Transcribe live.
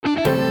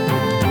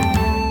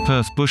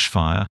Perth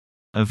bushfire,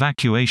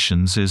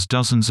 evacuations as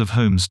dozens of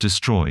homes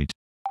destroyed.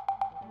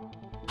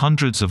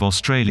 Hundreds of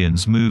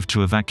Australians move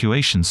to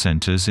evacuation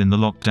centres in the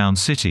lockdown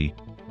city,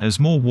 as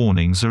more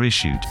warnings are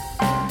issued.